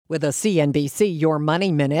With a CNBC Your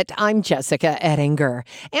Money Minute, I'm Jessica Ettinger.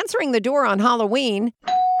 Answering the door on Halloween.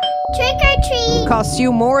 Trick or treat! Costs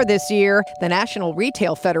you more this year. The National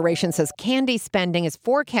Retail Federation says candy spending is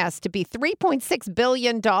forecast to be $3.6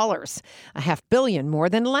 billion, $500 million more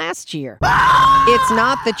than last year. It's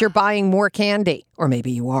not that you're buying more candy, or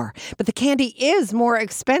maybe you are, but the candy is more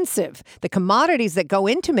expensive. The commodities that go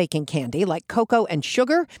into making candy, like cocoa and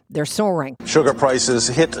sugar, they're soaring. Sugar prices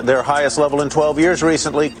hit their highest level in 12 years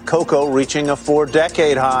recently, cocoa reaching a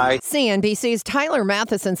 4-decade high. CNBC's Tyler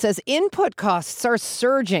Matheson says input costs are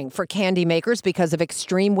surging for candy makers because of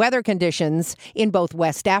extreme weather conditions in both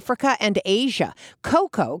West Africa and Asia.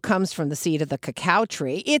 Cocoa comes from the seed of the cacao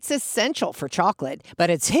tree. It's essential for chocolate, but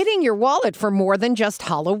it's hitting your wallet for more than just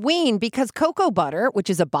Halloween because cocoa butter, which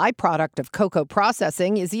is a byproduct of cocoa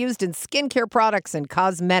processing, is used in skincare products and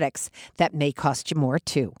cosmetics that may cost you more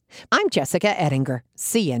too. I'm Jessica Ettinger,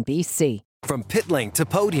 CNBC. From pit lane to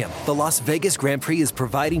podium, the Las Vegas Grand Prix is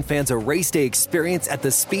providing fans a race day experience at the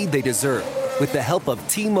speed they deserve. With the help of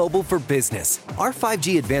T-Mobile for Business, our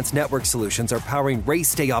 5G advanced network solutions are powering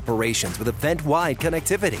race day operations with event-wide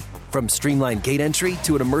connectivity. From streamlined gate entry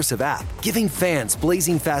to an immersive app, giving fans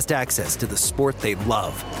blazing fast access to the sport they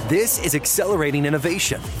love. This is accelerating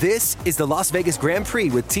innovation. This is the Las Vegas Grand Prix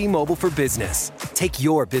with T-Mobile for Business. Take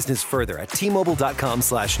your business further at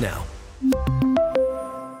T-Mobile.com/now.